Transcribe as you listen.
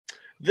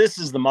This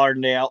is the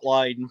Modern Day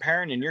Outlaw Aiden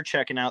Perrin, and you're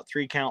checking out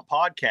 3 Count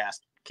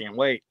Podcast. Can't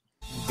wait.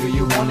 Do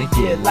you want to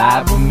get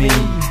live with me?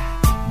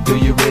 Do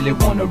you really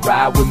want to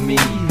ride with me?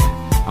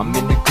 I'm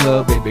in the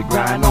club, baby,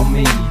 grind on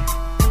me.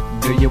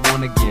 Do you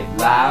want to get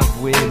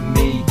live with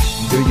me?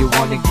 Do you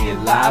want to get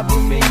live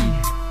with me?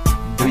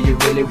 Do you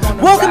really want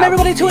to Welcome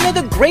everybody to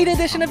another great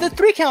edition of the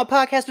 3 Count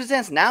Podcast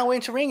presents Now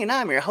Entering, and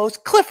I'm your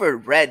host,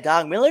 Clifford Red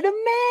Dog Miller, the man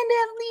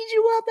that leads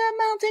you up that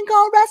mountain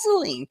called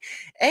wrestling.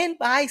 And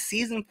by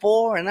season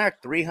 4 and our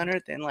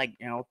 300th and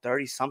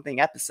 30-something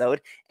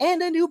episode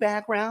and a new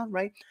background,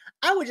 right?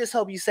 I would just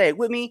hope you say it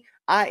with me.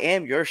 I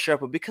am your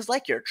Sherpa because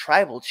like your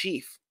tribal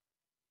chief,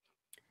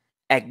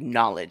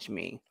 acknowledge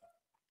me.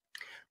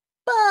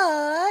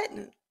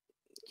 But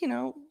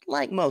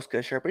like most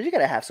good Sherpas, you got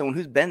to have someone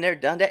who's been there,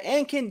 done that,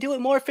 and can do it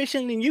more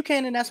efficiently than you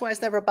can. And that's why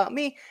it's never about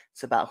me.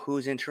 It's about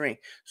who's entering.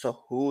 So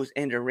who's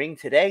in the ring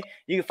today?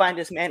 You can find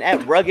this man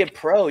at Rugged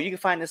Pro. You can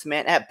find this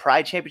man at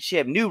Pride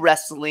Championship, New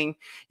Wrestling.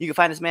 You can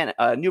find this man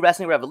at New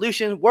Wrestling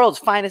Revolution, World's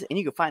Finest. And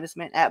you can find this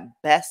man at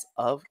Best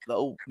of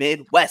the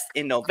Midwest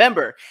in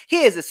November.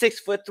 He is a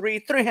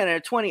 6'3",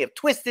 320 of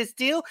Twisted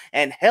Steel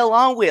and Hell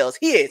on Wheels.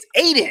 He is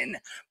Aiden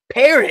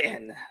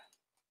Perrin.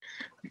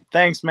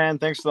 Thanks, man.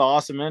 Thanks for the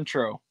awesome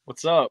intro.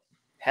 What's up?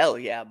 Hell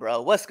yeah,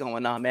 bro. What's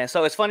going on, man?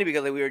 So it's funny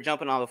because we were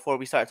jumping on before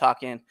we started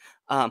talking,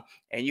 and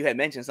you had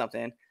mentioned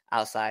something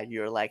outside.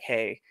 You were like,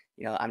 hey,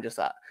 I'm just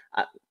a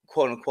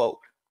quote unquote,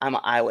 I'm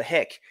an Iowa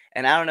hick.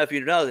 And I don't know if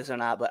you know this or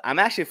not, but I'm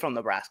actually from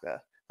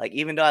Nebraska. Like,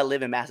 even though I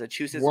live in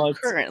Massachusetts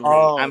currently,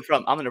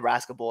 I'm a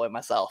Nebraska boy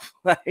myself.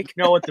 You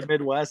know what the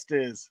Midwest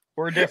is?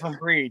 We're a different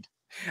breed.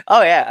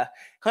 Oh, yeah.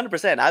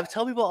 100%. I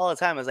tell people all the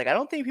time, I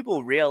don't think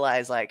people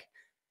realize like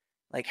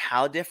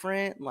how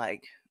different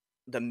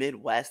the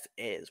Midwest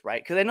is,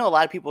 right? Because I know a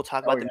lot of people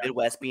talk about the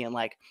Midwest being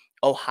like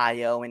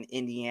Ohio and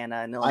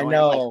Indiana and Illinois. I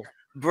know,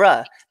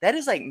 bruh, that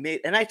is like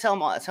mid. And I tell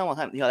them all the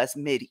time, that's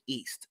mid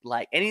east.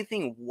 Like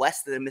anything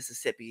west of the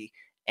Mississippi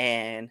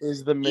and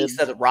is the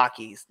east of the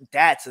Rockies,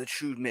 that's the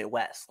true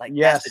Midwest.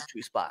 Yes. That's the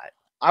true spot.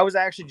 I was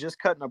actually just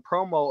cutting a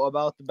promo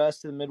about the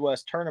Best of the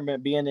Midwest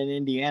tournament being in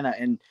Indiana,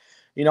 and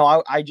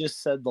I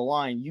just said the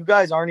line, you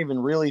guys aren't even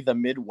really the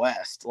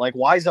Midwest. Like,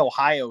 why is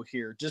Ohio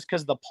here? Just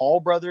because the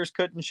Paul brothers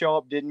couldn't show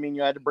up didn't mean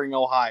you had to bring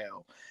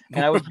Ohio.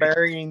 And I was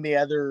burying the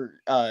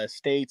other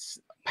states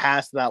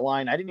past that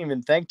line. I didn't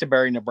even think to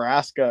bury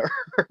Nebraska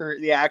or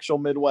the actual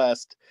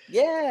Midwest.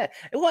 Yeah.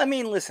 Well, I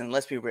mean, listen,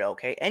 let's be real,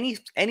 okay?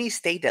 Any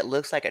state that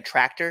looks like a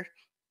tractor,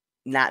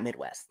 not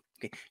Midwest.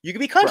 Okay? You can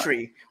be country,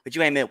 right, but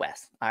you ain't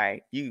Midwest. All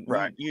right.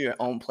 You're your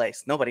own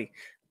place.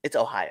 It's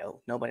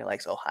Ohio. Nobody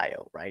likes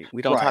Ohio, right?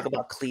 We don't talk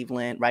about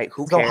Cleveland, right?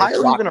 Who cares?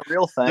 Ohio even a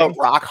real thing? The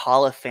Rock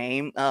Hall of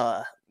Fame,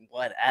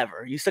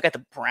 whatever. You still got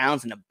the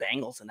Browns and the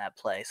Bengals in that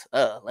place.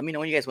 Let me know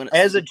when you guys win.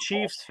 As a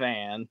Chiefs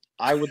fan,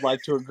 I would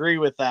like to agree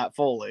with that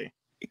fully.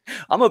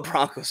 I'm a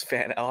Broncos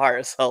fan at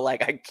heart, so I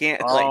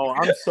can't.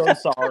 I'm so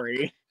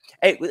sorry.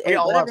 Hey, we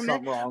all have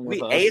something wrong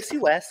with us. AFC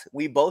West,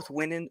 we both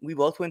win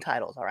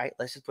titles. All right,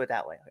 let's just put it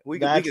that way.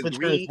 That's the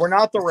truth. We're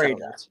not the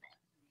Raiders.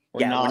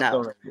 We're not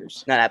the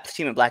Raiders. No, that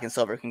team in black and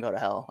silver can go to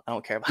hell. I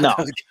don't care about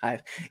those guys.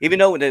 Even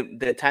though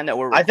the time that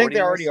we're I think they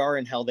already are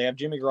in hell. They have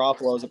Jimmy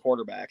Garoppolo as a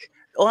quarterback.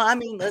 Well, I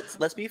mean,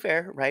 let's be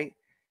fair, right?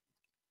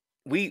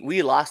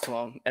 We lost to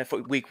them at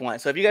week 1.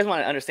 So if you guys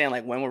want to understand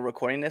when we're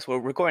recording this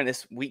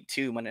week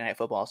 2 Monday Night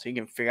Football, so you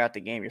can figure out the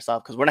game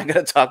yourself, because we're not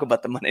going to talk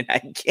about the Monday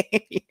night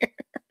game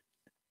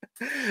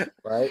here.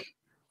 Right.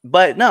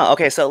 But no,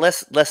 okay, so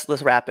let's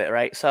wrap it,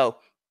 right? So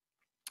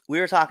we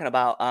were talking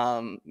about,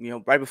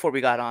 right before we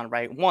got on,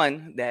 right?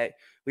 One, that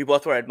we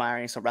both were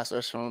admiring some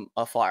wrestlers from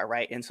afar,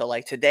 right? And so,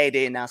 today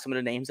they announced some of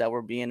the names that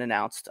were being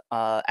announced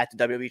at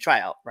the WWE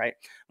tryout, right?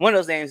 One of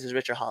those names is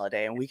Richard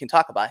Holiday, and we can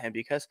talk about him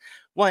because,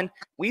 one,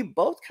 we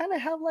both kind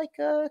of have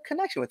a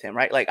connection with him,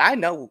 right? I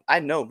know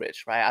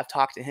Rich, right? I've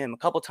talked to him a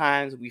couple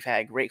times. We've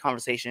had great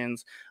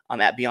conversations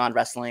at Beyond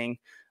Wrestling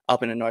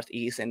up in the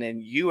Northeast, and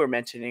then you were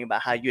mentioning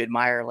about how you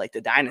admire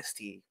the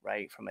Dynasty,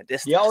 right, from a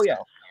distance. Yeah,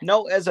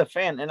 no, as a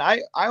fan, and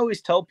I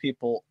always tell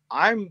people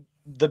I'm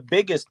the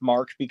biggest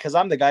mark because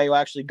I'm the guy who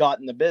actually got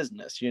in the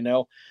business,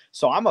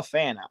 so I'm a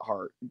fan at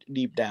heart,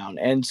 deep down.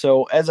 And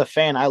so as a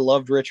fan, I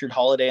loved Richard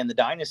Holiday and the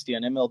Dynasty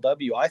on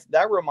MLW.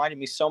 That reminded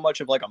me so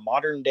much of a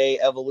modern day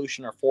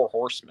evolution or Four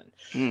Horsemen.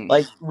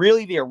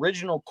 Really the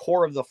original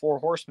core of the Four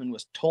Horsemen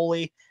was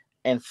Tully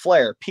and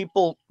Flair.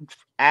 People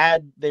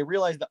they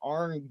realized that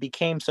Arn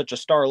became such a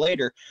star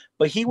later,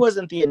 but he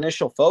wasn't the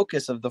initial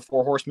focus of the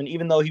Four Horsemen,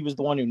 even though he was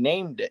the one who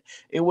named it.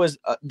 It was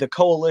the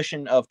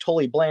coalition of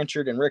Tully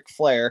Blanchard and Ric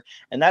Flair,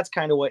 and that's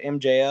kind of what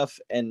MJF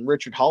and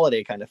Richard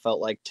Holiday kind of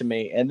felt like to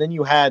me. And then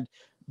you had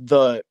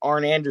the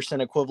Arn Anderson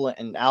equivalent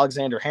and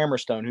Alexander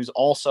Hammerstone, who's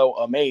also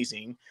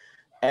amazing.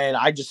 And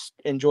I just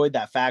enjoyed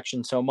that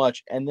faction so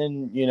much. And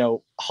then,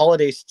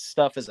 Holiday's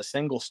stuff as a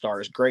single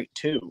star is great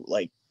too.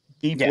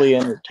 Deeply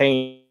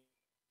entertaining.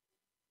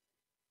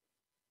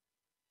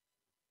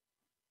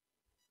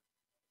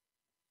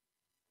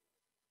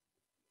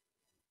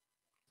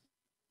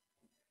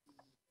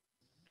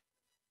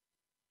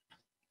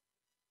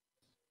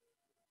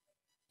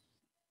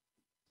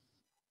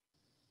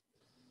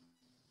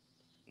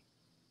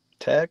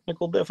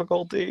 Technical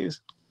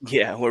difficulties.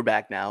 Yeah, we're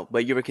back now.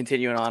 But you were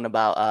continuing on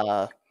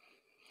about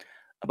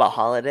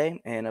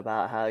Holiday and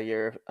about how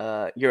you're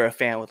a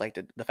fan with like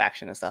the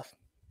faction and stuff.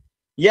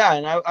 Yeah,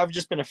 and I've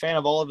just been a fan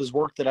of all of his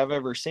work that I've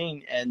ever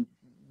seen, and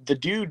the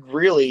dude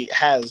really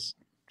has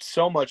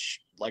so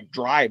much like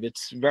drive.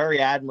 It's very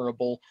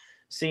admirable,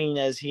 seeing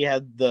as he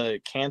had the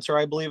cancer,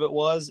 I believe it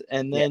was,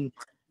 and then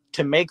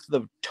to make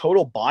the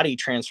total body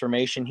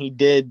transformation he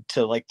did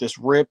to like this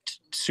ripped,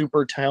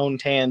 super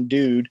tan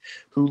dude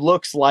who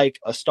looks like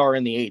a star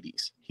in the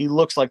 80s. He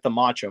looks like the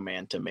Macho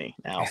Man to me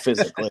now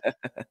physically.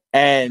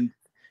 And,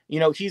 you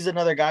know, he's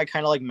another guy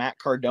kind of like Matt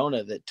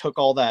Cardona that took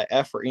all that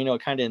effort. You know,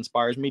 it kind of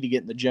inspires me to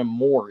get in the gym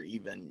more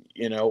even,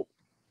 you know.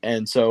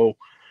 And so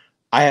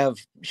I have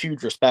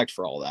huge respect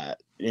for all that,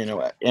 you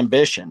know,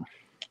 ambition.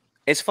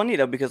 It's funny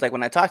though, because like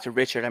when I talked to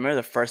Richard, I remember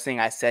the first thing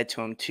I said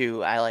to him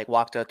too. I like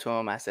walked up to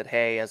him. I said,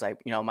 "Hey," I was like,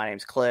 "You know, my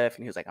name's Cliff,"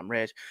 and he was like, "I'm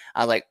Rich."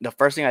 I was like, "The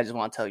first thing I just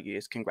want to tell you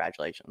is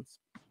congratulations."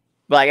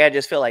 But like, I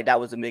just feel like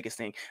that was the biggest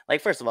thing. Like,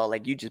 first of all,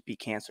 like you just beat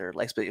cancer.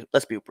 Like,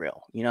 let's be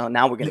real. You know,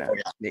 now we're gonna,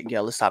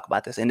 let's talk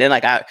about this. And then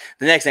like the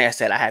next thing I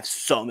said, I have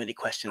so many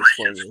questions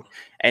for you,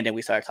 and then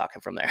we started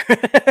talking from there.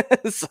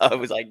 So it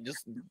was like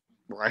just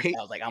right.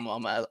 I was like, I'm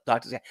a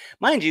doctor's guy,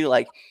 mind you,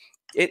 like.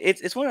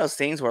 It's one of those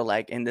things where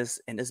like in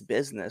this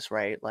business,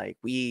 right? Like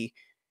we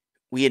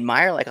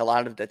admire like a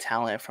lot of the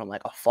talent from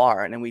like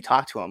afar, and then we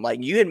talk to them.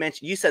 Like you had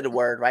mentioned, you said the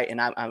word right, and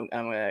I'm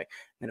gonna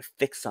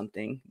fix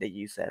something that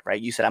you said,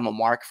 right? You said I'm a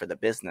mark for the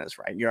business,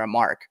 right? You're a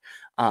mark,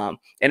 and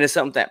it's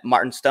something that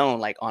Martin Stone,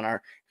 like on our,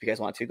 if you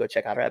guys want to go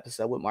check out our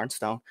episode with Martin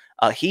Stone,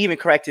 he even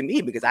corrected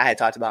me because I had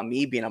talked about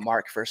me being a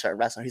mark for a certain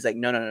wrestler. He's like,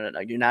 no,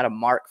 you're not a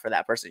mark for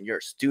that person. You're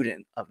a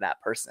student of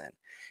that person.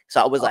 So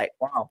I was like,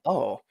 wow.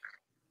 Oh.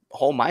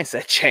 Whole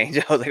mindset change.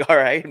 I was like, all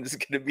right, I'm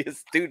just gonna be a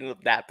student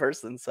of that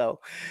person. So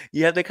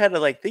you have to kind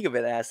of like think of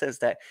it as sense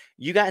that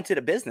you got into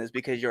the business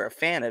because you're a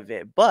fan of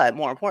it, but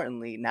more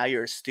importantly, now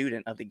you're a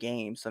student of the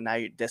game. So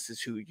now this is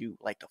who you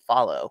like to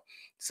follow.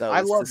 So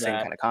it's the same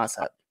kind of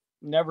concept.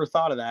 Never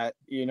thought of that.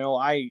 You know,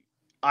 I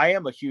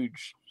am a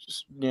huge,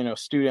 you know,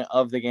 student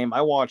of the game.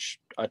 I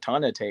watch a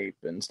ton of tape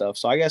and stuff.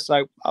 So I guess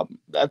I'm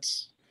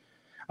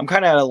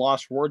kind of at a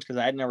lost for words because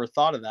I had never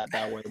thought of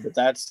that way. But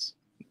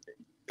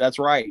that's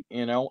right.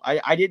 You know,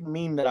 I didn't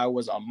mean that I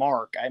was a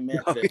mark. I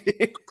meant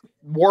that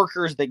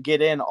workers that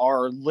get in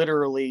are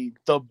literally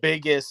the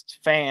biggest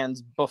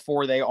fans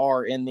before they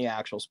are in the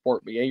actual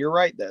sport. But yeah, you're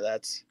right there.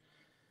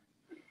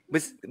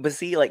 But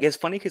see, like it's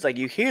funny because like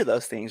you hear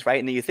those things, right?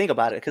 And then you think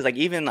about it because like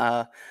even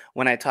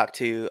when I talked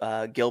to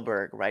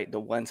Gilbert, right, the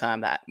one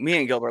time that me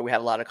and Gilbert we had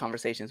a lot of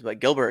conversations,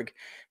 but Gilbert,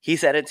 he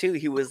said it too.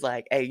 He was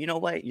like, "Hey, you know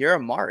what? You're a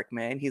mark,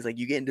 man." He's like,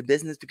 "You get into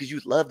business because you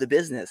love the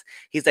business."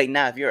 He's like,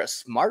 "Now if you're a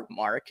smart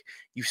mark,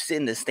 you sit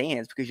in the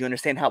stands because you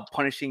understand how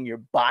punishing your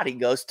body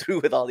goes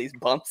through with all these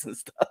bumps and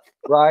stuff."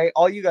 Right.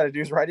 All you got to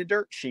do is write a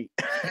dirt sheet.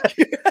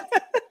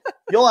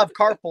 You'll have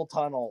carpal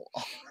tunnel.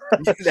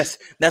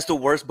 That's the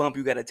worst bump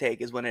you got to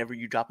take is whenever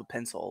you drop a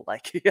pencil,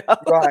 like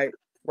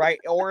right.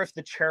 Or if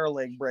the chair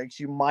leg breaks,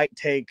 you might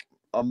take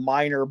a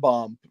minor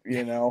bump.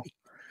 You know,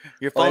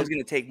 your phone's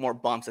gonna take more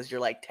bumps as you're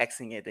like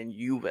texting it than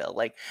you will.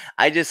 Like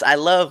I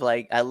love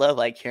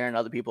hearing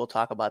other people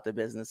talk about the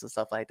business and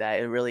stuff like that.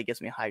 It really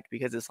gets me hyped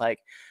because it's like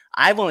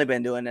I've only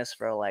been doing this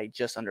for like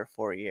just under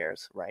 4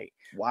 years, right?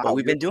 Wow. But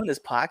we've been doing this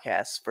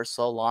podcast for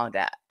so long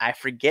that I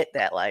forget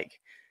that like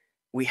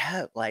we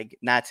have like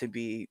not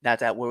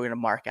that we're gonna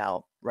mark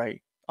out right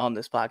on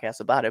this podcast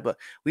about it, but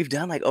we've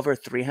done like over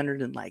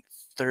 300 and like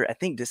I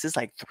think this is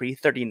like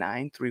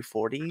 339,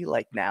 340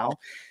 like now.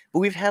 But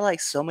we've had like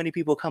so many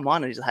people come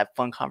on and just have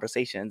fun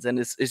conversations, and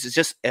it's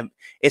just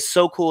it's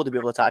so cool to be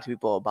able to talk to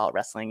people about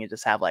wrestling and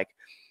just have like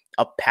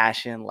a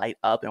passion light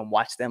up and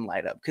watch them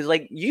light up. Because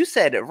like you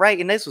said it right,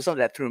 and this was something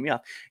that threw me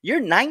off. You're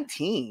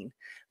 19.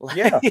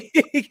 Like,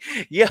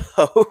 yo,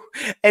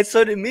 and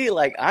so to me,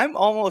 like I'm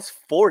almost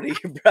 40,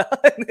 bro.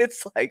 And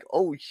it's like,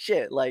 oh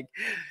shit, like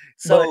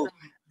so. But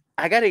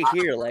I gotta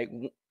hear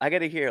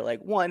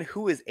like one,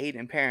 who is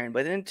Aiden Perrin,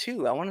 but then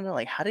two, I want to know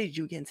like how did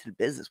you get into the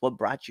business? What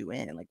brought you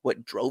in? Like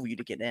what drove you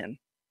to get in?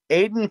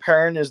 Aiden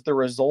Perrin is the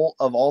result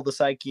of all the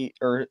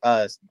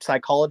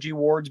psychology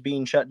wards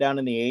being shut down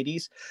in the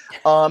 80s,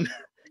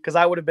 because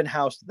I would have been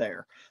housed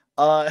there.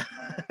 But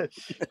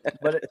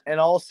in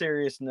all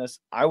seriousness,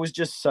 I was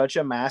just such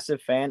a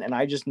massive fan, and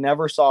I just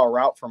never saw a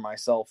route for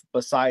myself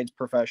besides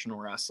professional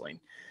wrestling.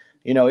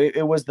 You know,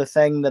 it was the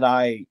thing that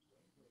I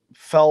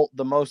felt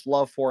the most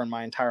love for in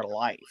my entire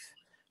life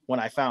when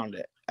I found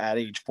it at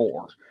age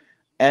 4.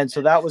 And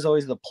so that was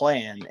always the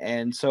plan.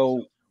 And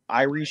so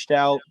I reached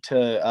out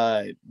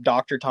to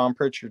Dr. Tom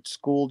Pritchard's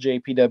school,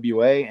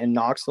 JPWA in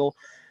Knoxville.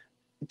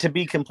 To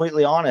be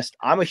completely honest,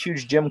 I'm a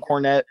huge Jim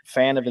Cornette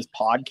fan of his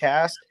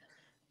podcast.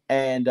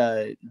 And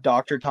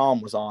Dr. Tom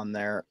was on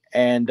there.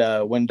 And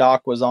when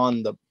Doc was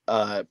on the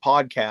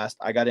podcast,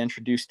 I got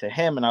introduced to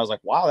him. And I was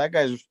like, wow, that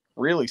guy's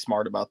really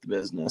smart about the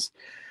business.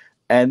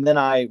 And then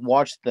I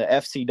watched the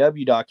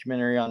FCW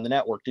documentary on the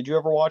network. Did you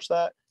ever watch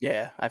that?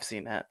 Yeah, I've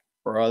seen that.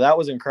 Bro, that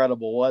was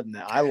incredible, wasn't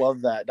it? I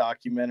love that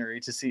documentary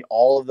to see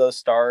all of those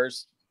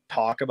stars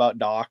talk about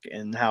Doc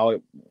and how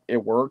it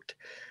worked.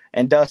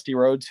 And Dusty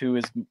Rhodes, who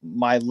is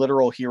my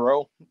literal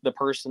hero, the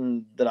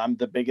person that I'm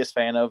the biggest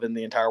fan of in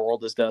the entire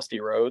world is Dusty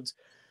Rhodes.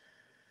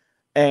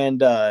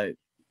 And I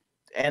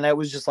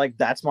was just like,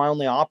 that's my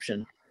only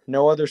option.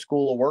 No other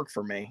school will work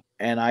for me.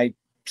 And I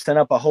sent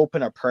up a hope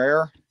and a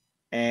prayer,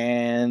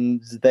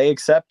 and they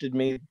accepted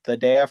me the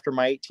day after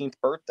my 18th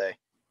birthday.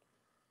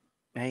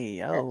 Hey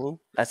yo,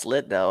 that's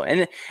lit though,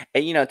 and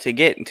you know to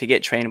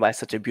get trained by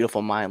such a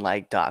beautiful mind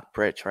like Doc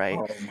Bridge, right?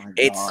 Oh my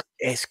God.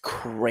 It's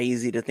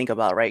crazy to think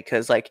about, right?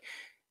 Because like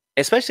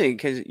especially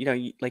because you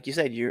know like you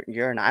said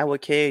you're an Iowa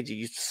kid,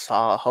 you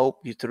saw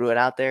hope, you threw it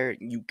out there,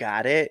 you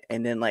got it,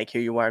 and then like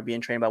here you are being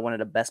trained by one of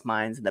the best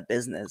minds in the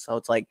business. So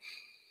it's like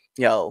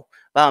yo,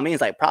 by all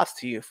means, like props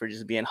to you for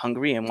just being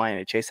hungry and wanting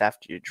to chase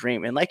after your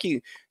dream. And like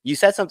you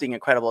said something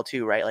incredible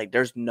too, right? Like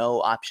there's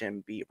no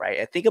option B, right?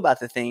 I think about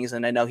the things,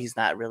 and I know he's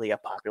not really a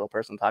popular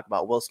person to talk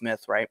about Will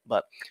Smith, right?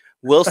 But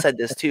Will said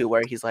this too,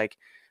 where he's like,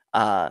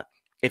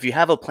 if you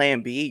have a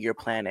plan B, your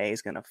plan A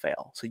is gonna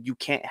fail. So you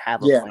can't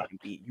have a Yeah. plan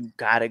B. You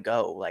gotta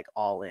go like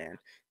all in.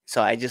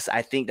 So I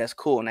think that's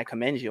cool, and I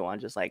commend you on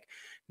just like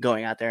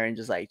going out there and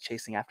just like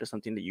chasing after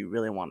something that you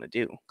really want to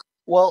do.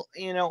 Well,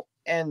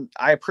 and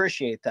I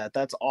appreciate that.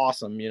 That's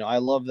awesome. I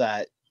love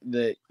that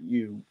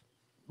you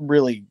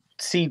really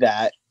see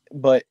that,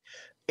 but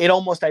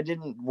I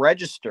didn't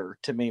register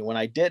to me when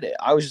I did it.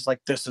 I was just like,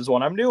 this is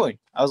what I'm doing.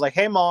 I was like,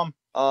 hey mom,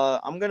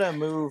 I'm going to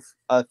move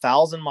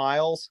 1,000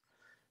 miles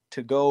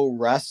to go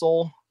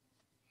wrestle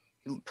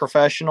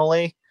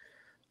professionally.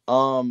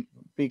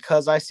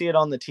 Because I see it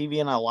on the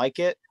TV and I like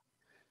it.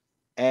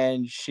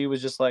 And she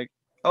was just like,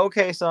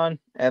 okay, son.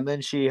 And then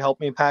she helped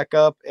me pack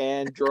up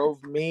and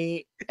drove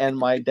me and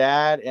my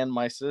dad and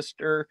my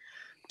sister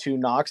to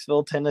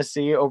Knoxville,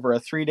 Tennessee over a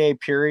 3-day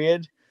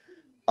period.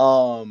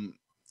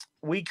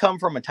 We come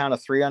from a town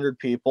of 300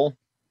 people,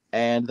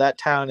 and that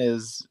town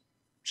is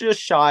just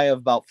shy of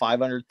about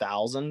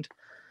 500,000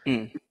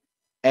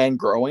 and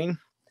growing.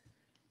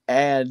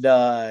 And,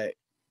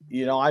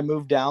 I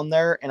moved down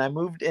there, and I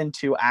moved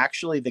into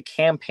actually the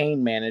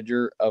campaign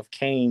manager of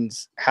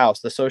Kane's house,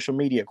 the social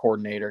media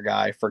coordinator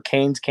guy for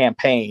Kane's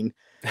campaign.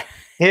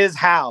 His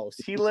house.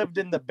 He lived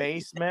in the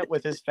basement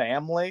with his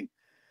family,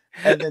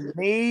 and then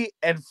me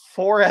and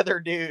 4 other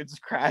dudes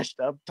crashed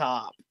up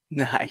top.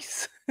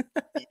 Nice.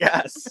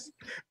 Yes.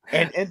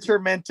 And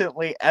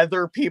intermittently,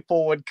 other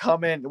people would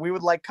come in. We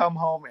would come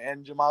home,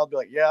 and Jamal would be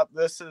like, yep,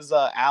 this is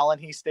Alan.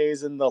 He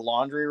stays in the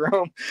laundry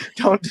room.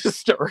 Don't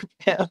disturb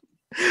him.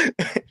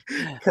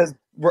 Because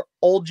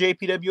old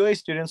JPWA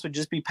students would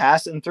just be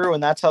passing through,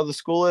 and that's how the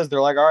school is.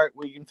 They're like, all right,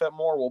 we can fit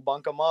more. We'll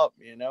bunk them up,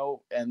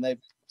 and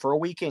for a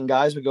weekend,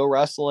 guys would go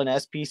wrestle in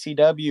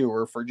SPCW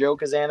or for Joe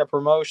Kazana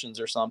Promotions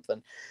or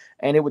something,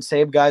 and it would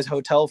save guys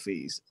hotel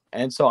fees.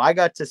 And so I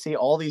got to see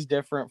all these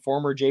different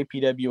former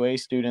JPWA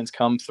students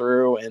come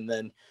through, and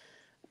then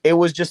it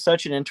was just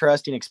such an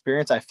interesting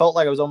experience. I felt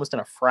like I was almost in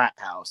a frat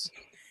house,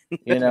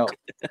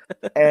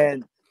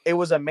 and it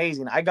was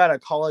amazing. I got a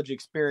college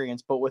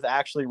experience, but with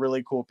actually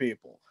really cool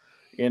people,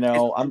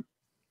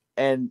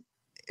 and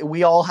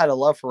we all had a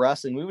love for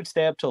wrestling. We would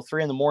stay up till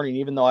 3 a.m,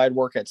 even though I'd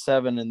work at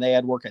 7 and they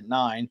had work at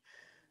 9.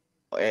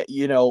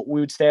 We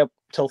would stay up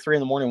till 3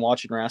 a.m.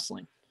 watching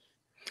wrestling.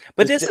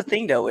 But this the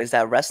thing though, is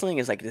that wrestling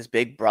is like this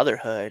big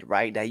brotherhood,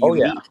 right? That you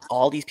meet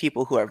all these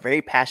people who are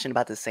very passionate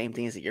about the same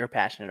things that you're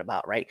passionate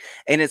about, right?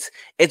 And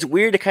it's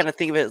weird to kind of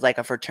think of it as like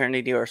a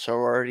fraternity or a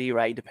sorority,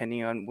 right?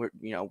 Depending on where,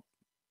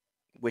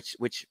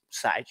 which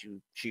side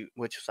you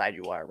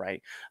are,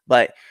 right?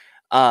 But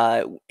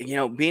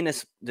being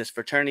this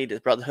fraternity, this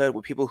brotherhood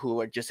with people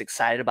who are just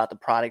excited about the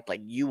product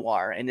like you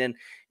are, and then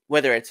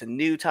whether it's a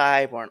new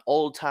type or an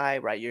old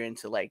type, right? You're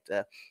into like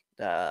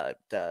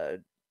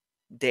the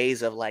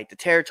days of like the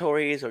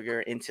territories, or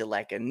you're into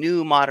like a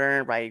new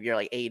modern, right? You're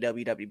like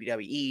AEW,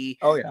 WWE,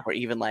 or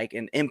even like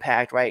an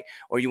Impact, right?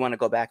 Or you want to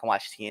go back and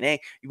watch TNA,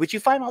 but you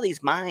find all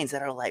these minds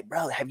that are like,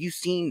 bro, have you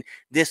seen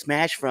this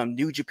match from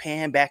New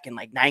Japan back in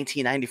like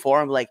 1994?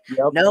 I'm like,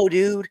 no,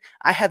 dude,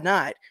 I have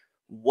not.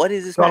 What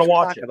is this match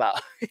talking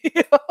about?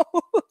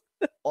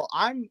 Well,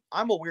 I'm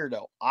a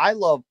weirdo. I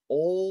love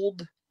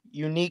old,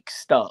 unique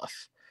stuff.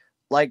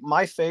 Like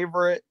my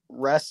favorite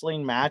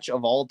wrestling match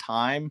of all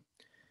time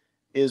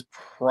is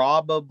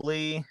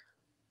probably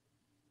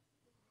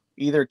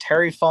either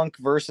Terry Funk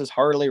versus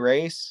Harley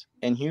Race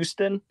in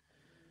Houston,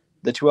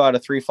 the 2 out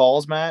of 3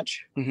 falls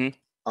match.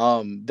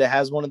 That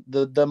has one of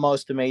the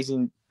most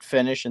amazing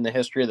finish in the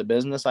history of the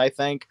business, I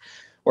think,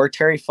 where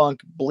Terry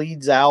Funk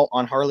bleeds out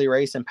on Harley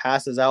Race and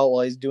passes out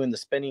while he's doing the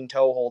spinning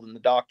toe hold, and the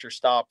doctor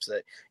stops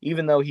it,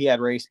 even though he had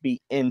Race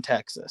beat in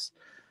Texas.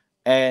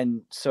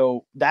 And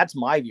so that's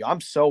my view.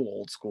 I'm so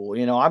old school,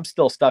 I'm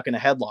still stuck in a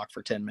headlock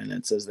for 10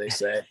 minutes, as they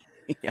say.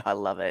 Yeah, I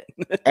love it.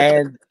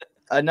 And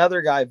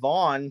another guy,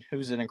 Vaughn,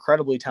 who's an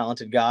incredibly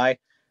talented guy,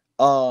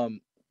 who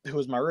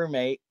was my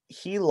roommate,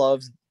 he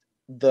loves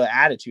the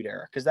Attitude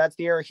Era because that's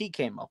the era he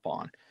came up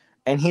on.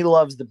 and he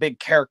loves the big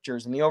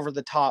characters and the over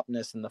the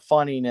topness and the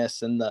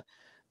funniness and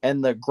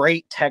the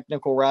great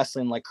technical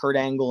wrestling like Kurt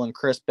Angle and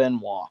Chris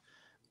Benoit,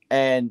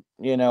 and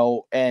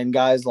and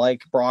guys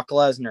like Brock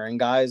Lesnar and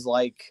guys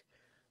like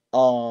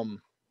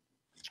um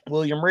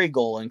William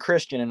Regal and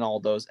Christian and all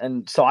those.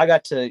 And so I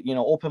got to,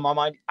 open my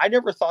mind. I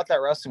never thought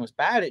that wrestling was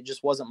bad. It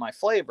just wasn't my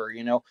flavor.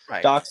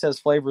 Right. Doc says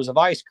flavors of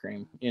ice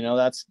cream,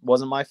 that's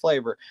wasn't my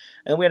flavor.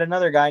 And we had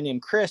another guy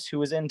named Chris who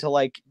was into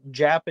like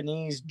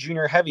Japanese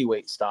junior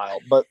heavyweight style,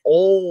 but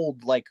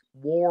old like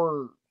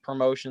war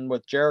promotion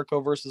with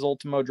Jericho versus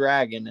Ultimo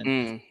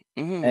Dragon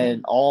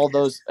and all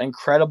those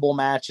incredible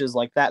matches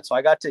like that. So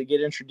I got to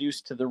get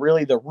introduced to the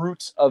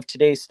roots of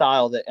today's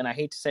style that, and I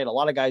hate to say it, a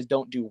lot of guys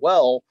don't do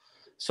well.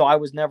 So I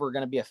was never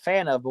going to be a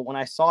fan of, but when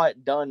I saw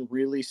it done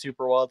really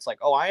super well, it's like,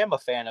 oh, I am a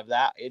fan of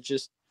that. It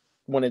just,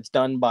 when it's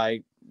done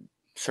by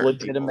Certain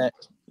legitimate,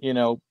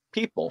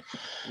 people.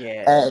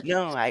 Yeah.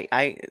 No,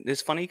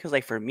 it's funny because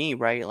like for me,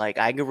 right, like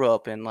I grew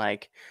up in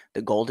like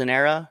the golden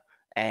era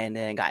and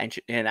then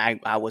and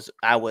I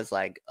was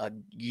like a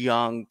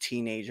young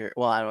teenager.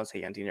 Well, I don't want to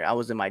say young teenager.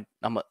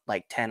 I'm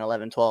like 10,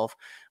 11, 12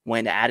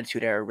 when the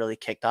Attitude Era really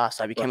kicked off.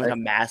 So I became like a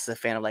massive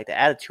fan of like the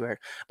Attitude Era.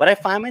 But I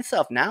find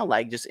myself now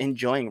like just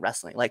enjoying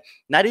wrestling. Like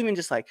not even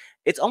just like,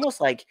 it's almost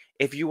like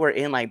if you were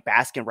in like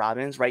Baskin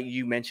Robbins, right?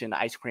 You mentioned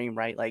ice cream,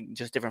 right? Like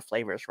just different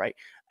flavors, right?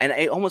 And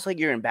it almost like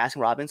you're in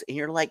Baskin Robbins and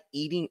you're like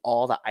eating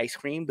all the ice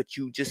cream, but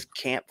you just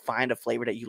can't find a flavor that you